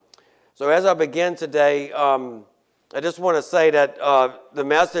So as I begin today, I just want to say that the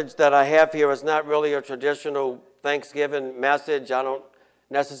message that I have here is not really a traditional Thanksgiving message. I don't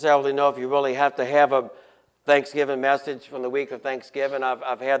necessarily know if you really have to have a Thanksgiving message from the week of Thanksgiving.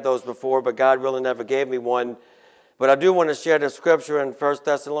 I've had those before, but God really never gave me one. But I do want to share the scripture in 1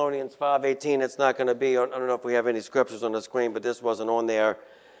 Thessalonians 5:18. It's not going to be, I don't know if we have any scriptures on the screen, but this wasn't on there.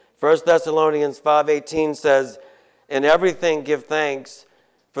 1 Thessalonians 5:18 says, "In everything give thanks,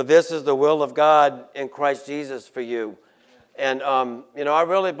 for this is the will of God in Christ Jesus for you." And, I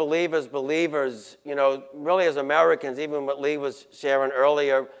really believe as believers, really as Americans, even what Lee was sharing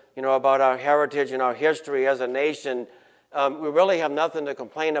earlier, about our heritage and our history as a nation, we really have nothing to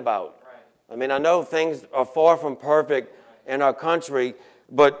complain about. I mean, I know things are far from perfect in our country,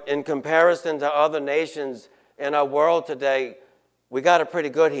 but in comparison to other nations in our world today, we got it pretty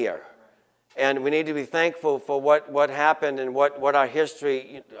good here. And we need to be thankful for what happened and what our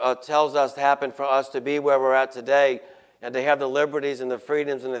history tells us happened for us to be where we're at today and to have the liberties and the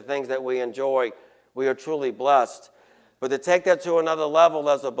freedoms and the things that we enjoy. We are truly blessed. But to take that to another level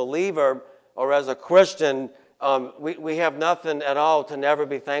as a believer or as a Christian, we have nothing at all to never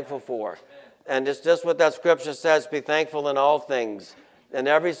be thankful for. And it's just what that scripture says, be thankful in all things. In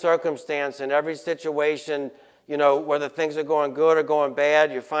every circumstance, in every situation, whether things are going good or going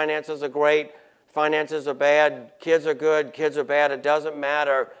bad, your finances are great, finances are bad, kids are good, kids are bad, it doesn't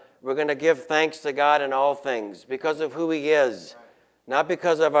matter. We're going to give thanks to God in all things because of who He is, not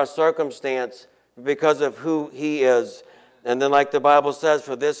because of our circumstance, but because of who He is. And then like the Bible says,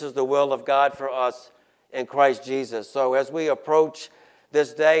 for this is the will of God for us in Christ Jesus. So as we approach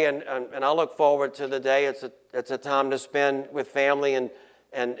this day, and I look forward to the day, it's a time to spend with family and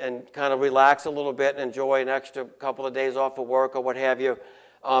kind of relax a little bit and enjoy an extra couple of days off of work or what have you.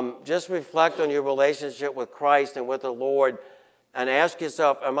 Just reflect on your relationship with Christ and with the Lord and ask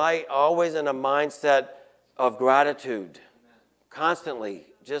yourself, am I always in a mindset of gratitude? Constantly,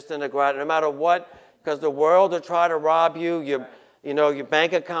 just in a gratitude, no matter what, because the world will try to rob you, your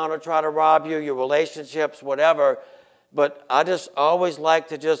bank account will try to rob you, your relationships, whatever. But I just always like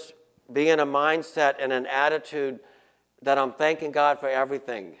to just be in a mindset and an attitude that I'm thanking God for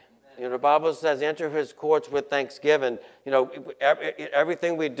everything. The Bible says, enter His courts with thanksgiving.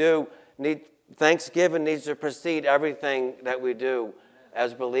 Everything we do, thanksgiving needs to precede everything that we do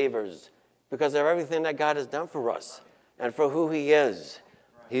as believers because of everything that God has done for us and for who He is.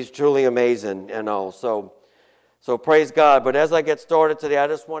 He's truly amazing and all. So praise God. But as I get started today, I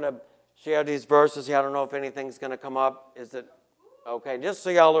just want to share these verses here. I don't know if anything's going to come up. Is it okay? Just so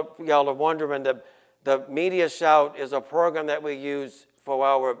y'all are wondering, the Media Shout is a program that we use for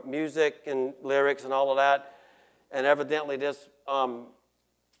our music and lyrics and all of that. And evidently this,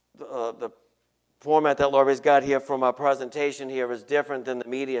 the format that Laurie's got here from our presentation here is different than the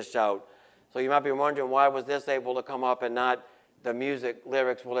Media Shout. So you might be wondering, why was this able to come up and not the music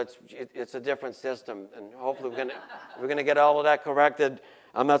lyrics? Well, it's a different system. And hopefully we're gonna get all of that corrected.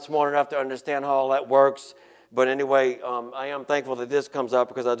 I'm not smart enough to understand how all that works. But anyway, I am thankful that this comes up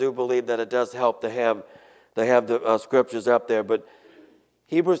because I do believe that it does help to have the scriptures up there. But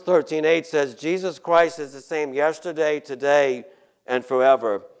Hebrews 13:8 says, Jesus Christ is the same yesterday, today, and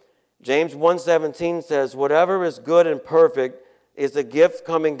forever. James 1:17 says, whatever is good and perfect is a gift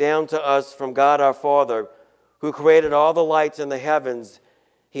coming down to us from God our Father, who created all the lights in the heavens.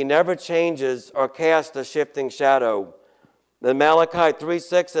 He never changes or casts a shifting shadow. Then Malachi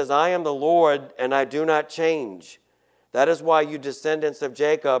 3:6 says, I am the Lord, and I do not change. That is why you descendants of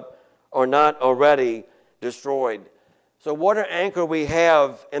Jacob are not already destroyed. So what an anchor we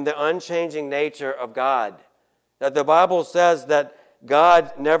have in the unchanging nature of God. That the Bible says that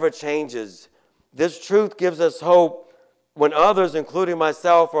God never changes. This truth gives us hope when others, including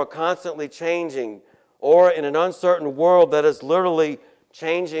myself, are constantly changing, or in an uncertain world that is literally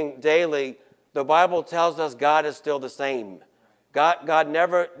changing daily. The Bible tells us God is still the same. God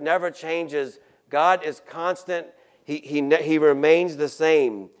never changes. God is constant. He remains the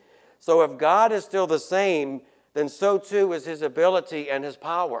same. So if God is still the same, then so too is His ability and His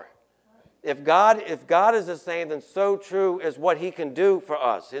power. If God is the same, then so true is what He can do for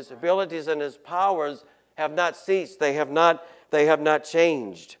us. His abilities and His powers have not ceased. They have not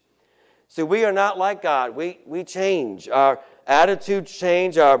changed. See, we are not like God. We change. Our attitudes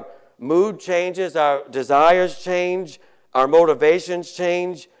change. Our mood changes. Our desires change. Our motivations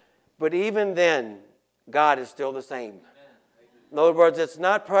change. But even then, God is still the same. In other words, it's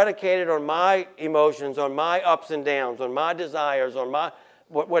not predicated on my emotions, on my ups and downs, on my desires, on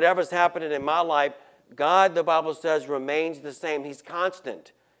whatever's happening in my life. God, the Bible says, remains the same. He's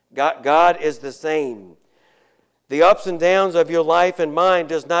constant. God is the same. The ups and downs of your life and mine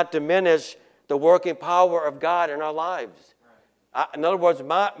does not diminish the working power of God in our lives. In other words,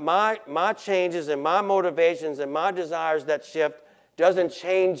 my changes and my motivations and my desires that shift doesn't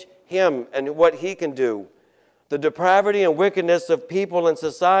change Him and what He can do. The depravity and wickedness of people in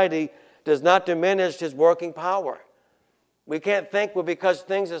society does not diminish His working power. We can't think, well, because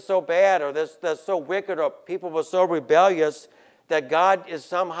things are so bad or they're so wicked or people were so rebellious that God is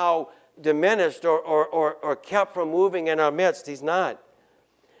somehow diminished or kept from moving in our midst. He's not.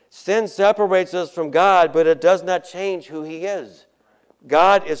 Sin separates us from God, but it does not change who He is.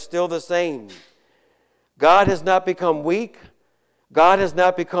 God is still the same. God has not become weak. God has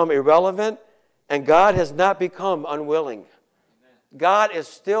not become irrelevant. And God has not become unwilling. God is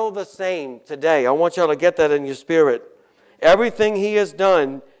still the same today. I want y'all to get that in your spirit. Everything He has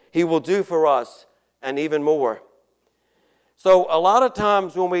done, He will do for us and even more. So a lot of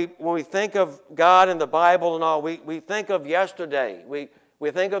times when we think of God and the Bible and all, we think of yesterday.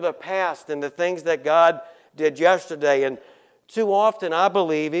 We think of the past and the things that God did yesterday. And too often, I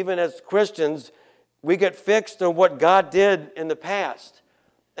believe, even as Christians, we get fixed on what God did in the past.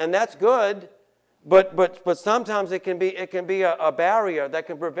 And that's good, but sometimes it can be a barrier that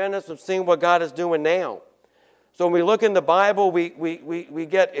can prevent us from seeing what God is doing now. So when we look in the Bible, we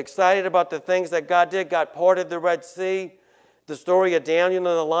get excited about the things that God did. God parted the Red Sea. The story of Daniel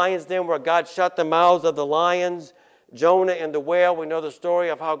in the lion's den where God shut the mouths of the lions. Jonah and the whale. We know the story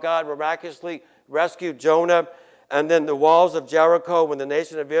of how God miraculously rescued Jonah. And then the walls of Jericho when the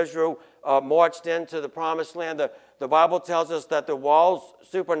nation of Israel marched into the promised land. The Bible tells us that the walls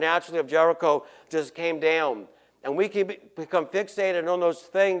supernaturally of Jericho just came down. And we can become fixated on those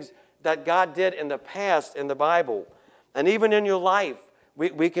things that God did in the past in the Bible. And even in your life,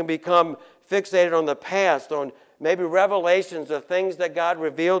 we can become fixated on the past, on maybe revelations of things that God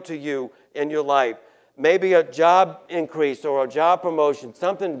revealed to you in your life. Maybe a job increase or a job promotion,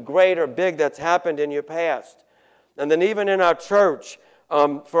 something great or big that's happened in your past. And then even in our church,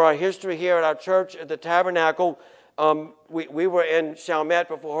 for our history here at our church at the Tabernacle, we were in Chalmette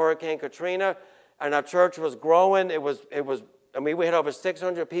before Hurricane Katrina, and our church was growing. We had over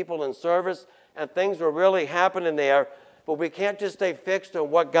 600 people in service, and things were really happening there. But we can't just stay fixed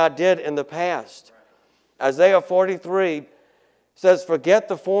on what God did in the past. Isaiah 43 says, "Forget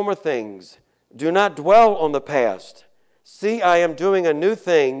the former things. Do not dwell on the past. See, I am doing a new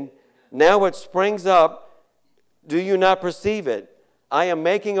thing. Now it springs up. Do you not perceive it? I am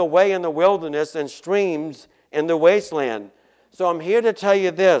making a way in the wilderness and streams in the wasteland." So I'm here to tell you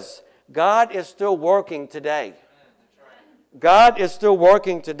this. God is still working today. God is still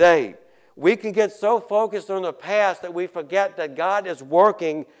working today. We can get so focused on the past that we forget that God is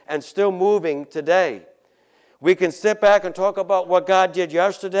working and still moving today. We can sit back and talk about what God did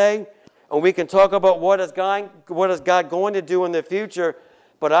yesterday, and we can talk about what is God going to do in the future,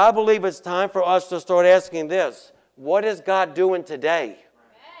 but I believe it's time for us to start asking this: what is God doing today?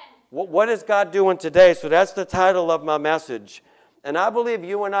 What is God doing today? So that's the title of my message. And I believe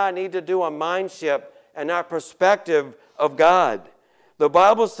you and I need to do a mind shift and our perspective of God. The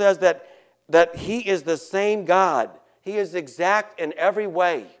Bible says that He is the same God. He is exact in every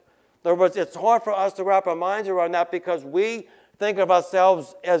way. In other words, it's hard for us to wrap our minds around that because we think of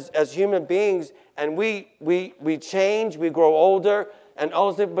ourselves as human beings, and we change, we grow older, and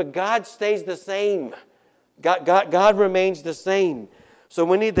all this, but God stays the same. God remains the same. So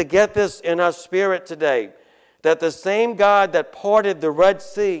we need to get this in our spirit today, that the same God that parted the Red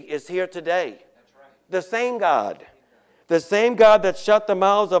Sea is here today. That's right. The same God. The same God that shut the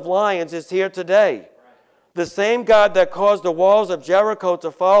mouths of lions is here today. Right. The same God that caused the walls of Jericho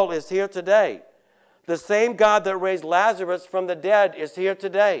to fall is here today. The same God that raised Lazarus from the dead is here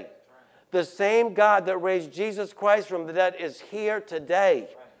today. Right. The same God that raised Jesus Christ from the dead is here today.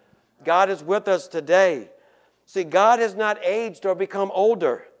 Right. God is with us today. See, God has not aged or become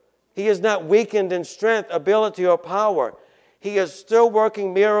older. He is not weakened in strength, ability, or power. He is still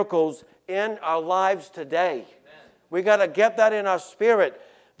working miracles in our lives today. We got to get that in our spirit,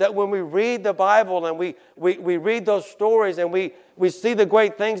 that when we read the Bible and we read those stories and we see the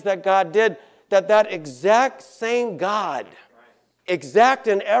great things that God did, that exact same God, exact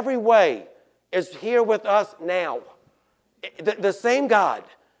in every way, is here with us now. The same God,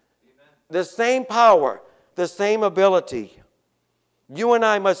 the same power, the same ability. You and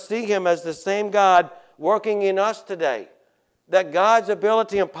I must see Him as the same God working in us today. That God's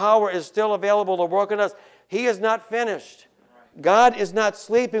ability and power is still available to work in us. He is not finished. God is not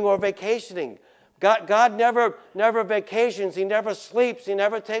sleeping or vacationing. God never vacations. He never sleeps. He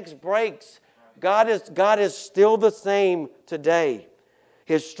never takes breaks. God is still the same today.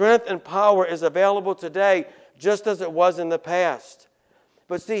 His strength and power is available today, just as it was in the past.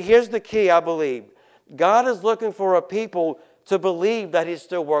 But see, here's the key, I believe. God is looking for a people to believe that he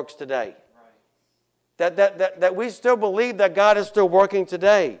still works today. That we still believe that God is still working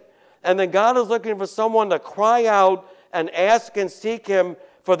today. And then God is looking for someone to cry out and ask and seek him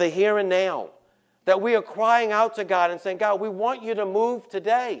for the here and now. That we are crying out to God and saying, God, we want you to move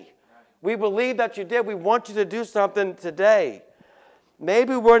today. We believe that you did. We want you to do something today.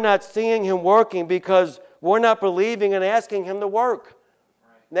 Maybe we're not seeing him working because we're not believing and asking him to work.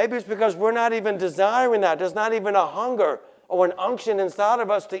 Maybe it's because we're not even desiring that. There's not even a hunger or an unction inside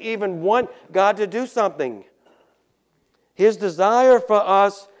of us to even want God to do something. His desire for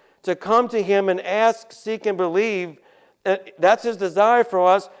us to come to him and ask, seek, and believe, that's his desire for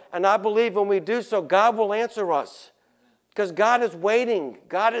us. And I believe when we do so, God will answer us. Because God is waiting.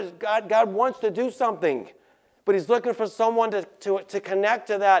 God wants to do something. But he's looking for someone to connect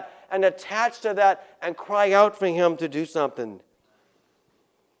to that and attach to that and cry out for him to do something.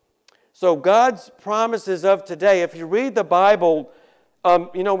 So God's promises of today, if you read the Bible,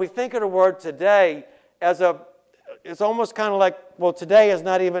 we think of the word today as it's almost kind of like, well, today is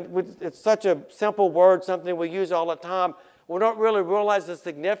not even, it's such a simple word, something we use all the time. We don't really realize the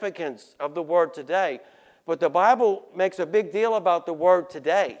significance of the word today. But the Bible makes a big deal about the word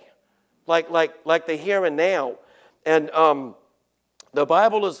today, like the here and now. And the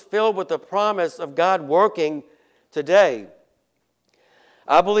Bible is filled with the promise of God working today.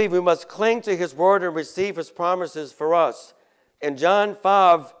 I believe we must cling to his word and receive his promises for us. In John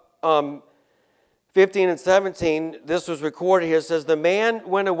 5, 15 and 17, this was recorded here. It says, the man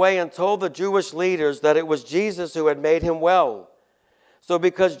went away and told the Jewish leaders that it was Jesus who had made him well. So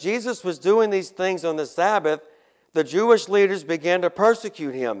because Jesus was doing these things on the Sabbath, the Jewish leaders began to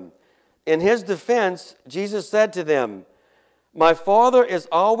persecute him. In his defense, Jesus said to them, my Father is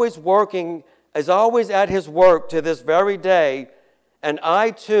always working, is always at his work to this very day, and I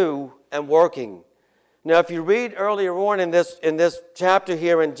too am working. Now, if you read earlier on in this chapter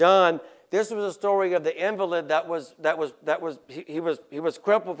here in John, this was a story of the invalid that was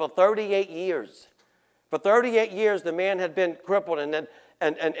crippled for 38 years. For 38 years, the man had been crippled, and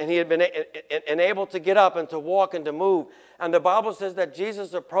he had been unable to get up and to walk and to move. And the Bible says that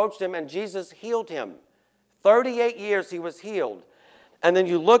Jesus approached him and Jesus healed him. 38 years he was healed. And then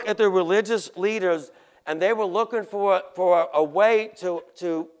you look at the religious leaders, and they were looking for a way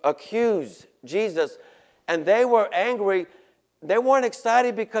to accuse Jesus. And they were angry. They weren't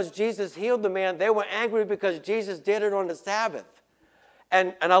excited because Jesus healed the man. They were angry because Jesus did it on the Sabbath.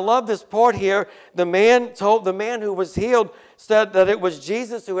 And I love this part here. The man who was healed said that it was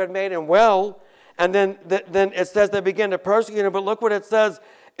Jesus who had made him well. And then it says they began to persecute him. But look what it says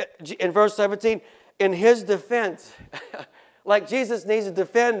in verse 17. In his defense, like Jesus needs to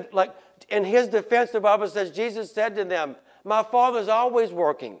defend, like in his defense, the Bible says, Jesus said to them, my Father's always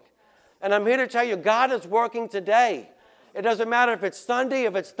working. And I'm here to tell you, God is working today. It doesn't matter if it's Sunday,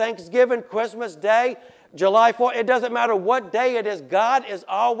 if it's Thanksgiving, Christmas Day, July 4th. It doesn't matter what day it is. God is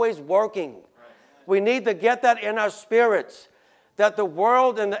always working. We need to get that in our spirits, that the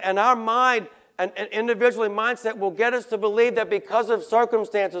world and our mind and individually mindset will get us to believe that because of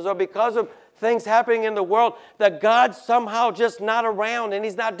circumstances or because of things happening in the world, that God's somehow just not around and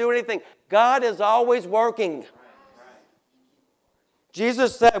he's not doing anything. God is always working.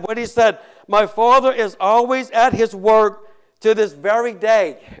 Jesus said, what he said, my Father is always at his work to this very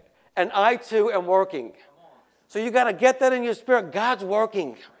day, and I too am working. So you got to get that in your spirit. God's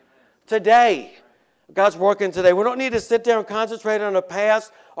working today. God's working today. We don't need to sit there and concentrate on the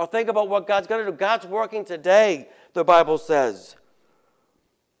past or think about what God's going to do. God's working today, the Bible says.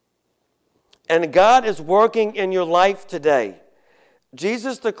 And God is working in your life today.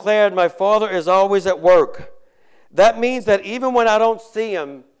 Jesus declared, my Father is always at work. That means that even when I don't see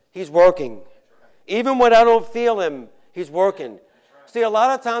him, he's working. Even when I don't feel him, he's working. See, a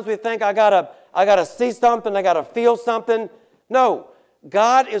lot of times we think I gotta see something, I gotta feel something. No,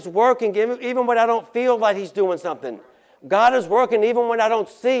 God is working even when I don't feel like he's doing something. God is working even when I don't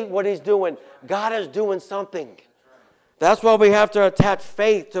see what he's doing. God is doing something. That's why we have to attach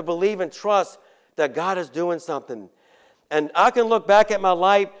faith to believe and trust that God is doing something. And I can look back at my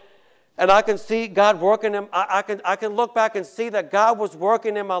life and I can see God working in, I can look back and see that God was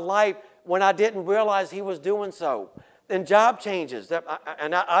working in my life when I didn't realize he was doing so. And job changes.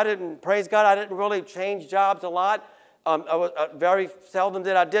 I didn't, praise God, I didn't really change jobs a lot. Very seldom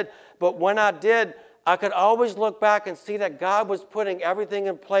did I did. But when I did, I could always look back and see that God was putting everything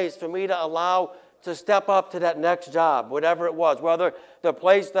in place for me to allow to step up to that next job, whatever it was. Whether the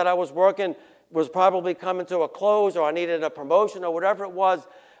place that I was working was probably coming to a close or I needed a promotion or whatever it was,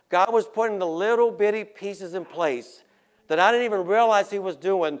 God was putting the little bitty pieces in place that I didn't even realize he was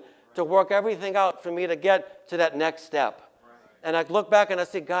doing to work everything out for me to get to that next step. And I look back and I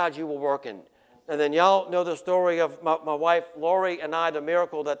say, God, you were working. And then y'all know the story of my wife, Lori, and I, the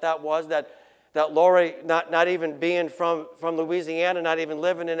miracle that was, that Lori, not even being from Louisiana, not even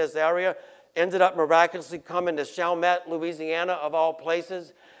living in this area, ended up miraculously coming to Chalmette, Louisiana, of all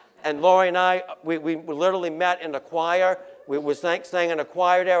places. And Lori and I, we literally met in the choir. We sang in a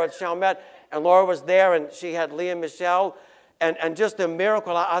choir there at Chalmette. And Laura was there, and she had Leah and Michelle. And just a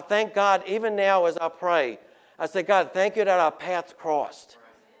miracle. I thank God, even now as I pray, I say, God, thank you that our paths crossed.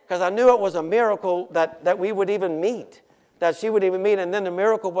 Because I knew it was a miracle that we would even meet, that she would even meet. And then the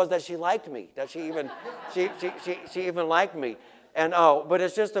miracle was that she liked me, that she even liked me. And but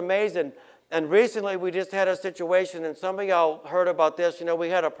it's just amazing. And recently we just had a situation, and some of y'all heard about this. You know, we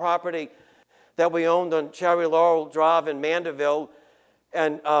had a property that we owned on Cherry Laurel Drive in Mandeville.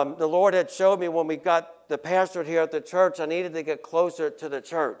 And the Lord had showed me when we got the pastorate here at the church, I needed to get closer to the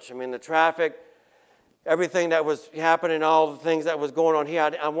church. I mean, the traffic, everything that was happening, all the things that was going on here,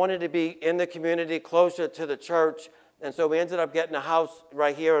 I wanted to be in the community, closer to the church. And so we ended up getting a house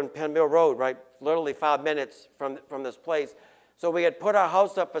right here on Penn Mill Road, right, literally 5 minutes from this place. So we had put our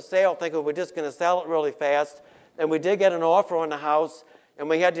house up for sale, thinking we're just going to sell it really fast. And we did get an offer on the house, and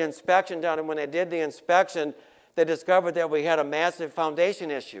we had the inspection done. And when they did the inspection, they discovered that we had a massive foundation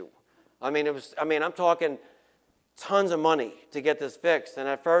issue. I'm talking tons of money to get this fixed. And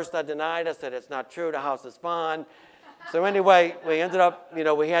at first I denied. I said, it's not true. The house is fine. So anyway, we ended up, we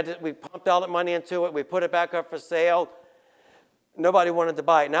pumped all the money into it. We put it back up for sale. Nobody wanted to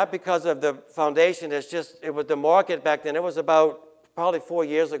buy it. Not because of the foundation. It was the market back then. It was about probably 4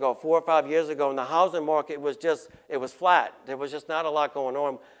 or 5 years ago. And the housing market it was flat. There was just not a lot going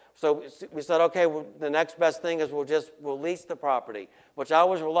on. So we said, okay, well, the next best thing is we'll lease the property, which I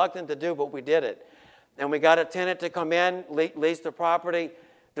was reluctant to do, but we did it. And we got a tenant to come in, lease the property,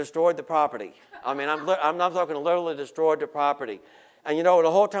 destroyed the property. I'm not talking literally destroyed the property. And the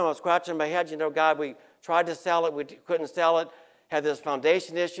whole time I was scratching my head, God, we tried to sell it, we couldn't sell it, had this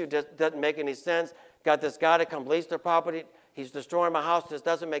foundation issue, doesn't make any sense. Got this guy to come lease the property, he's destroying my house, this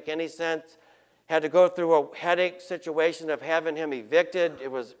doesn't make any sense. Had to go through a headache situation of having him evicted. It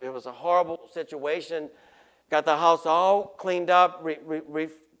was a horrible situation. Got the house all cleaned up,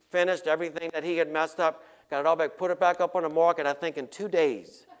 finished everything that he had messed up. Got it all back, put it back up on the market, I think in 2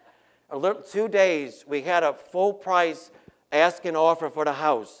 days. 2 days, we had a full price asking offer for the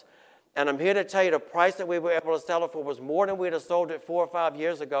house. And I'm here to tell you the price that we were able to sell it for was more than we'd have sold it 4 or 5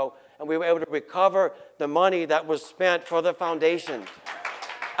 years ago. And we were able to recover the money that was spent for the foundation.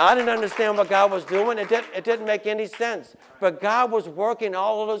 I didn't understand what God was doing. It didn't make any sense. But God was working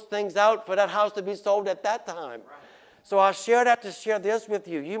all of those things out for that house to be sold at that time. So I share that to share this with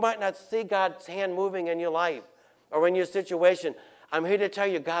you. You might not see God's hand moving in your life or in your situation. I'm here to tell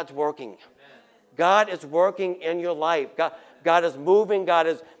you God's working. God is working in your life. God is moving.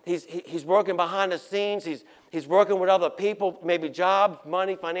 He's working behind the scenes. He's working with other people, maybe jobs,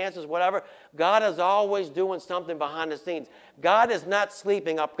 money, finances, whatever. God is always doing something behind the scenes. God is not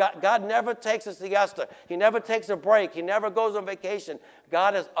sleeping up. God never takes a siesta. He never takes a break. He never goes on vacation.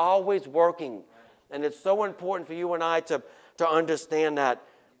 God is always working. And it's so important for you and I to understand that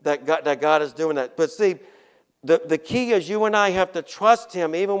God is doing that. But see, the key is you and I have to trust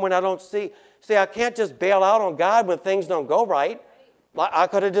him even when I don't see. See, I can't just bail out on God when things don't go right. I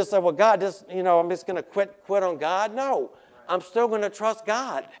could have just said, well, God, I'm just going to quit on God. No, I'm still going to trust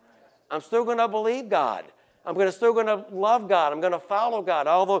God. I'm still going to believe God. I'm still going to love God. I'm going to follow God,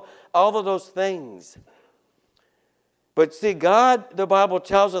 all of those things. But see, God, the Bible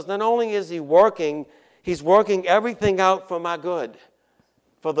tells us, not only is he working, he's working everything out for my good,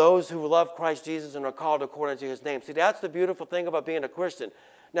 for those who love Christ Jesus and are called according to his name. See, that's the beautiful thing about being a Christian.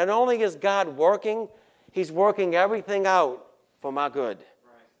 Not only is God working, he's working everything out for my good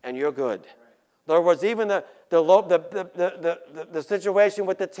and your good. In other words, even the situation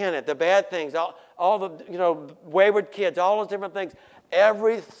with the tenant, the bad things, all the wayward kids, all those different things,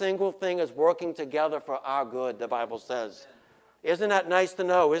 every single thing is working together for our good, the Bible says. Isn't that nice to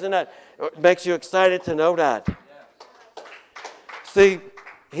know? It makes you excited to know that? See,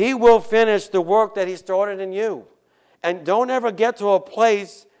 he will finish the work that he started in you. And don't ever get to a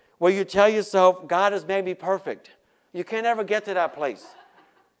place where you tell yourself, God has made me perfect. You can't ever get to that place.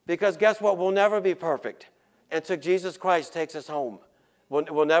 Because guess what? We'll never be perfect until Jesus Christ takes us home.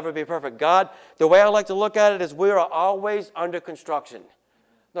 We'll never be perfect. God, the way I like to look at it is we are always under construction.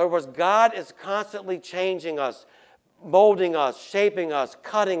 In other words, God is constantly changing us, molding us, shaping us,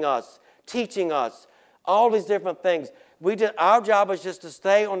 cutting us, teaching us, all these different things. Our job is just to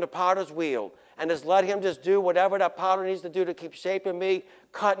stay on the potter's wheel and just let him just do whatever that potter needs to do to keep shaping me,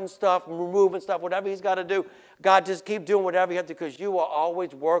 cutting stuff, removing stuff, whatever he's got to do. God, just keep doing whatever you have to, because you are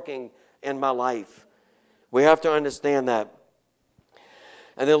always working in my life. We have to understand that.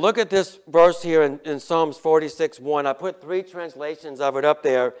 And then look at this verse here in Psalms 46:1. I put 3 translations of it up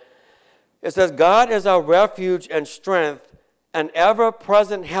there. It says, God is our refuge and strength, an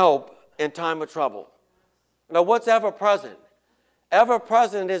ever-present help in time of trouble. Now, what's ever-present?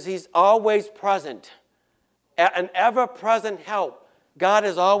 Ever-present is he's always present. An ever-present help. God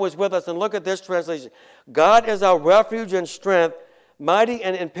is always with us. And look at this translation. God is our refuge and strength, mighty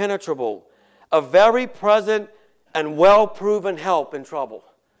and impenetrable, a very present and well-proven help in trouble.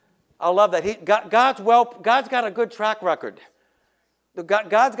 I love that. God's got a good track record.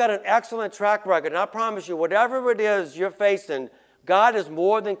 God's got an excellent track record. And I promise you, whatever it is you're facing, God is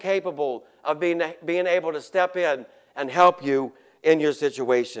more than capable of being able to step in and help you in your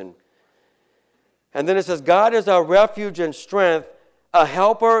situation. And then it says, God is our refuge and strength, a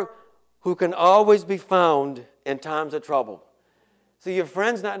helper who can always be found in times of trouble. So your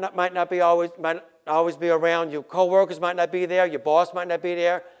friends might not always be around. Your co-workers might not be there. Your boss might not be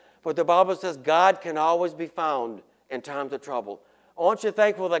there. But the Bible says God can always be found in times of trouble. Aren't you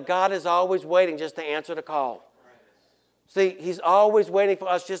thankful that God is always waiting just to answer the call? See, he's always waiting for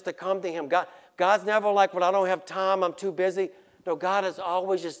us just to come to him. God's never like, well, I don't have time, I'm too busy. No, God is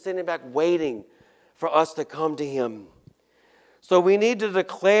always just sitting back waiting for us to come to him. So we need to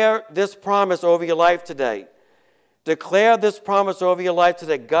declare this promise over your life today. Declare this promise over your life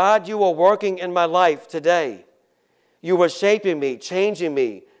today. God, you are working in my life today. You are shaping me, changing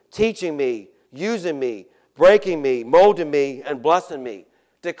me, teaching me, using me, breaking me, molding me, and blessing me.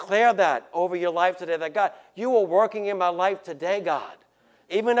 Declare that over your life today, that God, you are working in my life today, God.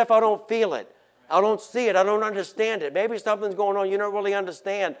 Even if I don't feel it, I don't see it, I don't understand it. Maybe something's going on you don't really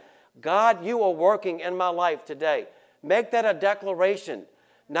understand. God, you are working in my life today. Make that a declaration.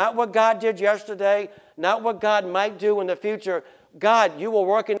 Not what God did yesterday, not what God might do in the future. God, you are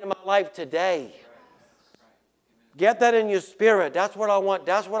working in my life today. Get that in your spirit. That's what I want.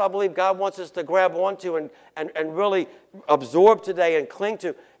 That's what I believe God wants us to grab onto and really absorb today and cling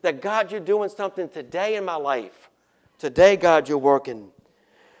to. That God, you're doing something today in my life. Today, God, you're working.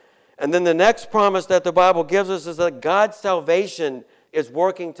 And then the next promise that the Bible gives us is that God's salvation is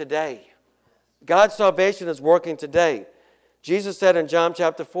working today. God's salvation is working today. Jesus said in John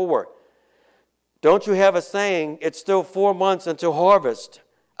chapter 4, don't you have a saying, it's still 4 months until harvest?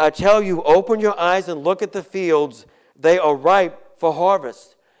 I tell you, open your eyes and look at the fields. They are ripe for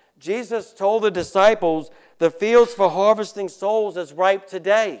harvest. Jesus told the disciples, the fields for harvesting souls is ripe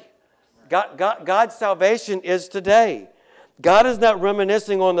today. God's salvation is today. God is not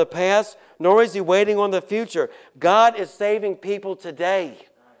reminiscing on the past, nor is he waiting on the future. God is saving people today.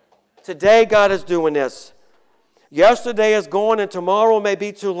 Today, God is doing this. Yesterday is gone and tomorrow may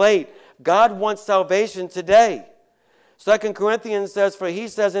be too late. God wants salvation today. 2 Corinthians says, for he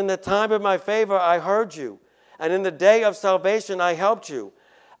says, in the time of my favor I heard you, and in the day of salvation I helped you.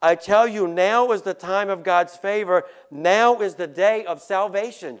 I tell you, now is the time of God's favor. Now is the day of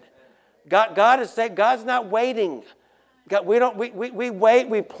salvation. God is saying, God's not waiting. We wait,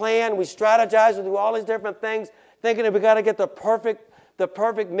 we plan, we strategize, we do all these different things, thinking that we got to get the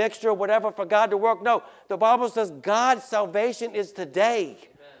perfect mixture, whatever, for God to work. No, the Bible says God's salvation is today.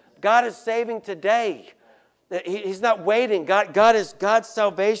 God is saving today. He's not waiting. God's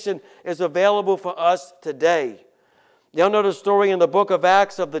salvation is available for us today. Y'all know the story in the book of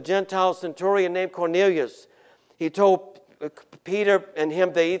Acts of the Gentile centurion named Cornelius. He told Peter and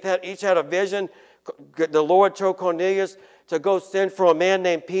him, they each had a vision. The Lord told Cornelius to go send for a man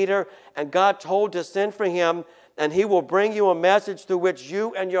named Peter, and God told to send for him, and he will bring you a message through which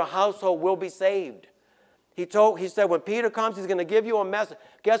you and your household will be saved. He said, when Peter comes, he's going to give you a message.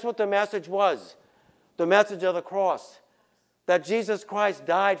 Guess what the message was? The message of the cross. That Jesus Christ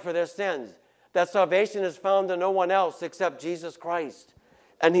died for their sins. That salvation is found in no one else except Jesus Christ.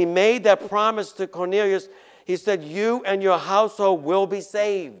 And he made that promise to Cornelius. He said, you and your household will be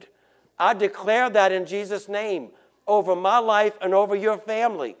saved. I declare that in Jesus' name over my life and over your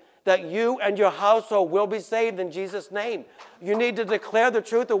family, that you and your household will be saved in Jesus' name. You need to declare the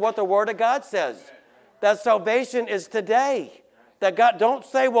truth of what the Word of God says. That salvation is today. That God, don't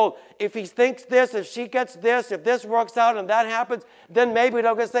say, well, if he thinks this, if she gets this, if this works out and that happens, then maybe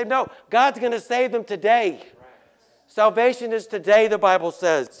they'll get saved. No, God's going to save them today. Right. Salvation is today, the Bible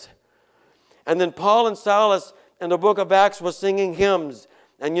says. And then Paul and Silas in the book of Acts were singing hymns.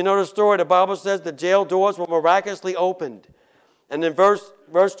 And you know the story, the Bible says the jail doors were miraculously opened. And in verse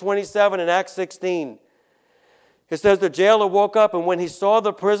 27 in Acts 16, It says the jailer woke up, and when he saw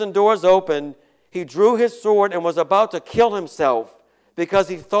the prison doors open, he drew his sword and was about to kill himself because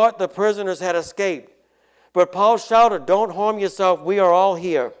he thought the prisoners had escaped. But Paul shouted, "Don't harm yourself, we are all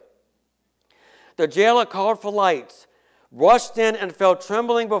here." The jailer called for lights, rushed in, and fell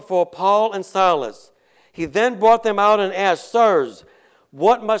trembling before Paul and Silas. He then brought them out and asked, "Sirs,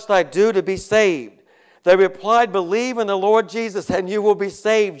 what must I do to be saved?" They replied, "Believe in the Lord Jesus, and you will be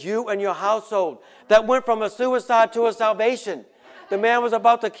saved, you and your household." That went from a suicide to a salvation. The man was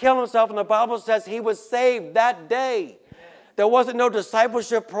about to kill himself, and the Bible says he was saved that day. There wasn't no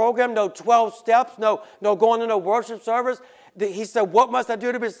discipleship program, no 12 steps, no going into a worship service. He said, "What must I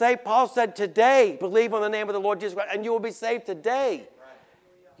do to be saved?" Paul said, "Today, believe on the name of the Lord Jesus Christ, and you will be saved today.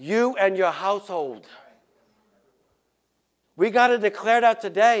 You and your household." We got to declare that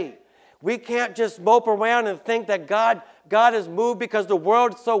today. We can't just mope around and think that God is moved because the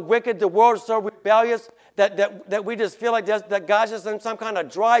world is so wicked, the world is so rebellious, that we just feel like that God's just in some kind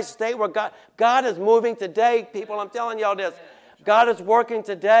of dry state where God is moving today, people. I'm telling y'all this. God is working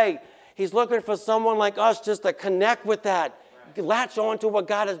today. He's looking for someone like us just to connect with that, latch on to what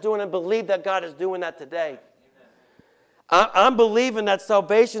God is doing and believe that God is doing that today. I'm believing that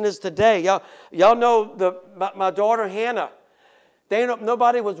salvation is today. Y'all know my daughter Hannah.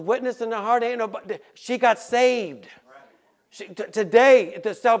 Nobody was witnessing to her. She got saved. Today,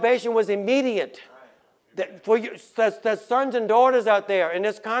 the salvation was immediate. For you, there's sons and daughters out there in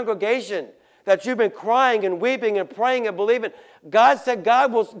this congregation that you've been crying and weeping and praying and believing. God says,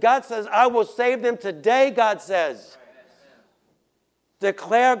 "I will save them today," God says.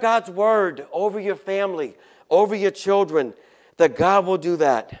 Declare God's word over your family, over your children, that God will do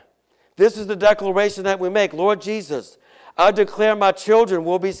that. This is the declaration that we make. Lord Jesus, I declare my children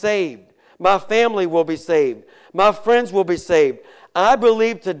will be saved. My family will be saved. My friends will be saved. I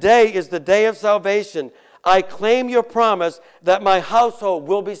believe today is the day of salvation. I claim your promise that my household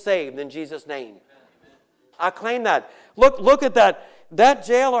will be saved in Jesus' name. I claim that. Look at that. That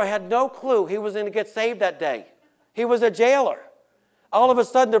jailer had no clue he was going to get saved that day. He was a jailer. All of a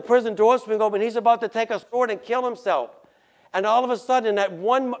sudden, the prison doors swing open. He's about to take a sword and kill himself. And all of a sudden,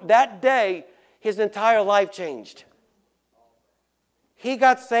 that day, his entire life changed. He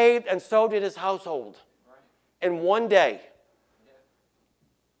got saved, and so did his household in one day.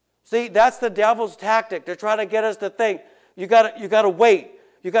 See, that's the devil's tactic to try to get us to think you got to wait.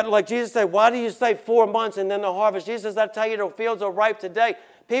 You got to, like Jesus said, why do you say 4 months and then the harvest? Jesus says, I tell you, the fields are ripe today.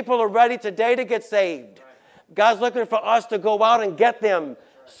 People are ready today to get saved. God's looking for us to go out and get them,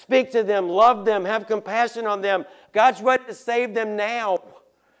 speak to them, love them, have compassion on them. God's ready to save them now.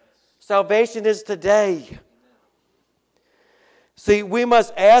 Salvation is today. See, we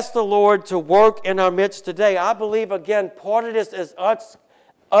must ask the Lord to work in our midst today. I believe, again, part of this is us,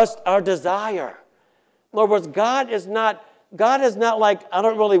 our desire. In other words, God is not like, I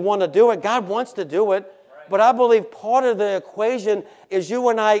don't really want to do it. God wants to do it. But I believe part of the equation is you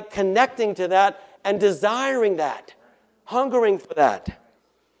and I connecting to that and desiring that, hungering for that.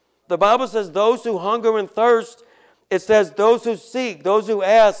 The Bible says those who hunger and thirst, it says those who seek, those who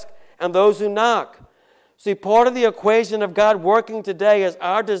ask, and those who knock. See, part of the equation of God working today is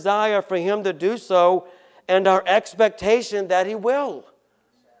our desire for Him to do so and our expectation that He will.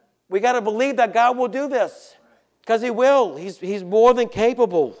 We got to believe that God will do this because He will. He's more than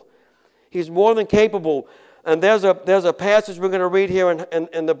capable. He's more than capable. And there's a passage we're going to read here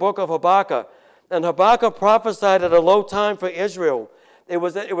in the book of Habakkuk. And Habakkuk prophesied at a low time for Israel. It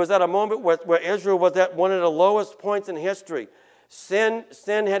was at a moment where Israel was at one of the lowest points in history. Sin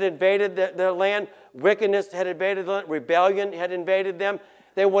had invaded their land. Wickedness had invaded them. Rebellion had invaded them.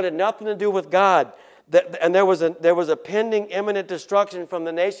 They wanted nothing to do with God. And there was a pending imminent destruction from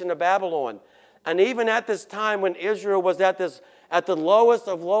the nation of Babylon. And even at this time when Israel was at the lowest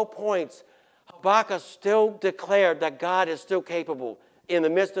of low points, Habakkuk still declared that God is still capable in the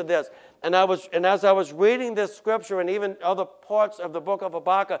midst of this. And as I was reading this scripture and even other parts of the book of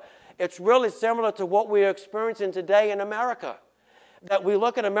Habakkuk, it's really similar to what we are experiencing today in America. That we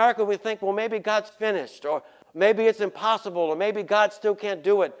look at America, we think, well, maybe God's finished, or maybe it's impossible, or maybe God still can't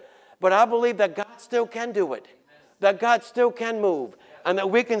do it. But I believe that God still can do it, that God still can move, and that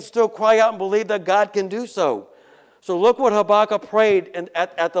we can still cry out and believe that God can do so. So look what Habakkuk prayed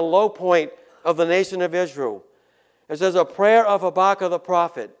at the low point of the nation of Israel. It says, a prayer of Habakkuk the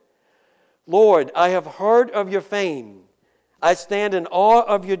prophet. Lord, I have heard of your fame. I stand in awe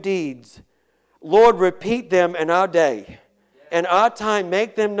of your deeds. Lord, repeat them in our day. In our time,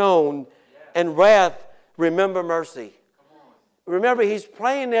 make them known. In wrath, remember mercy. Remember, he's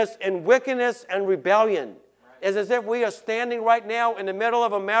praying this in wickedness and rebellion. It's as if we are standing right now in the middle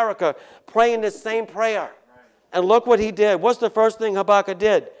of America praying this same prayer. And look what he did. What's the first thing Habakkuk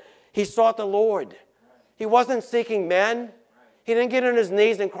did? He sought the Lord. He wasn't seeking men. He didn't get on his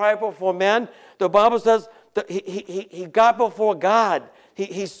knees and cry before men. The Bible says that he got before God.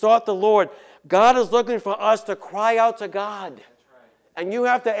 He sought the Lord. God is looking for us to cry out to God. And you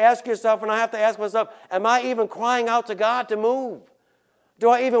have to ask yourself, and I have to ask myself, am I even crying out to God to move? Do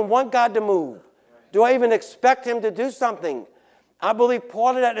I even want God to move? Do I even expect him to do something? I believe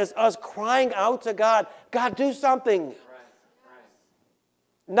part of that is us crying out to God. God, do something.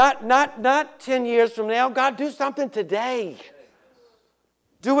 Not 10 years from now. God, do something today.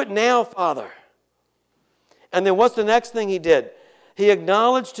 Do it now, Father. And then what's the next thing he did? He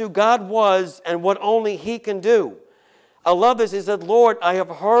acknowledged who God was and what only he can do. I love this. He said, Lord, I have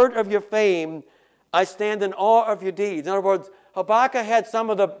heard of your fame. I stand in awe of your deeds. In other words, Habakkuk had some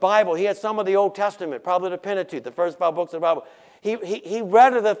of the Bible. He had some of the Old Testament, probably the Pentateuch, the first 5 books of the Bible. He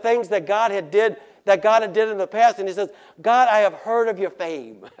read of the things that God had did in the past, and he says, God, I have heard of your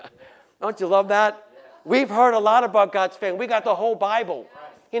fame. Don't you love that? We've heard a lot about God's fame. We got the whole Bible.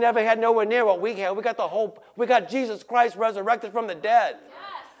 He never had nowhere near what we had. We got Jesus Christ resurrected from the dead.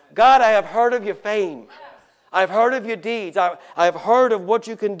 God, I have heard of your fame. I've heard of your deeds. I've heard of what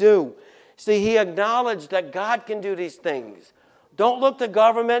you can do. See, he acknowledged that God can do these things. Don't look to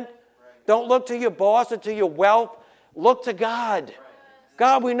government. Don't look to your boss or to your wealth. Look to God.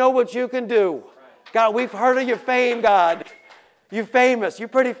 God, we know what you can do. God, we've heard of your fame, God. You're famous. You're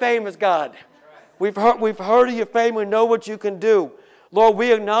pretty famous, God. We've heard of your fame. We know what you can do. Lord,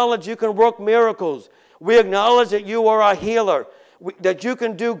 we acknowledge you can work miracles. We acknowledge that you are our healer, that you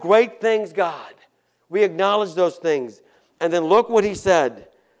can do great things, God. We acknowledge those things. And then look what he said.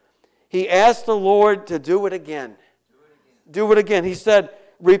 He asked the Lord to do it again. Do it again. He said,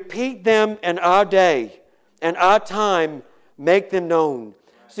 repeat them in our day and our time, make them known.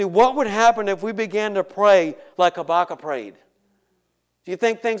 See, what would happen if we began to pray like Habakkuk prayed? Do you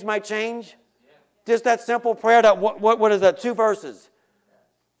think things might change? Just that simple prayer, what is that, 2 verses?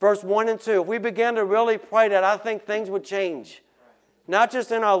 Verse 1 and 2. If we began to really pray that, I think things would change. Not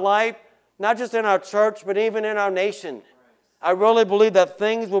just in our life, not just in our church, but even in our nation. I really believe that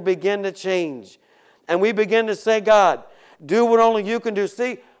things will begin to change. And we begin to say, God, do what only you can do.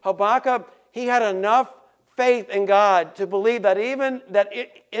 See, Habakkuk, he had enough faith in God to believe that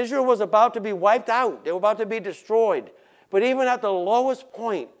Israel was about to be wiped out. They were about to be destroyed. But even at the lowest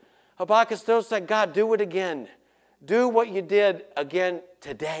point, Habakkuk still said, God, do it again. Do what you did again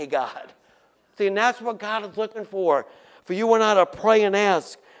today, God. See, and that's what God is looking for you and I to pray and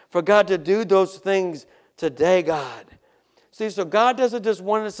ask for God to do those things today, God. See, so God doesn't just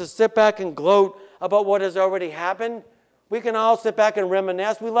want us to sit back and gloat about what has already happened. We can all sit back and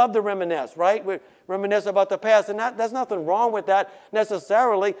reminisce. We love to reminisce, right? We reminisce about the past, and there's nothing wrong with that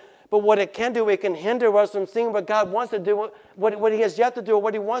necessarily. But what it can do, it can hinder us from seeing what God wants to do, what he has yet to do, or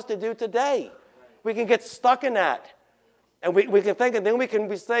what he wants to do today. We can get stuck in that. And we can think, and then we can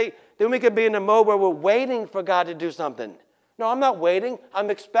be in a mode where we're waiting for God to do something. No, I'm not waiting.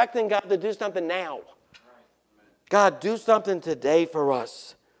 I'm expecting God to do something now. God, do something today for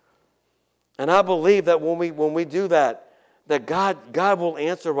us. And I believe that when we do that God will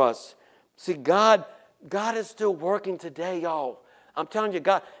answer us. See, God is still working today, y'all. I'm telling you,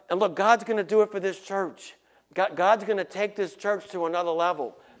 God, and look, God's going to do it for this church. God's going to take this church to another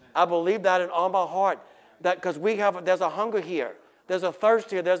level. I believe that in all my heart. That because there's a hunger here, there's a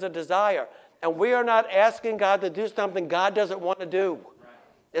thirst here, there's a desire, and we are not asking God to do something God doesn't want to do.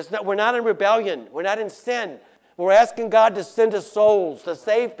 We're not in rebellion. We're not in sin. We're asking God to send us souls, to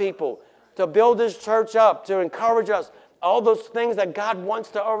save people, to build His church up, to encourage us. All those things that God wants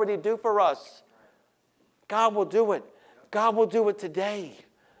to already do for us. God will do it. God will do it today.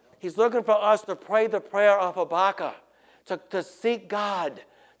 He's looking for us to pray the prayer of Habakkuk, to seek God,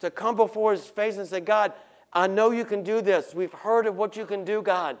 to come before His face and say, God, I know you can do this. We've heard of what you can do,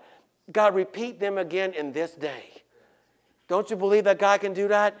 God. God, repeat them again in this day. Don't you believe that God can do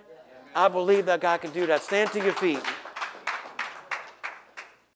that? I believe that God can do that. Stand to your feet.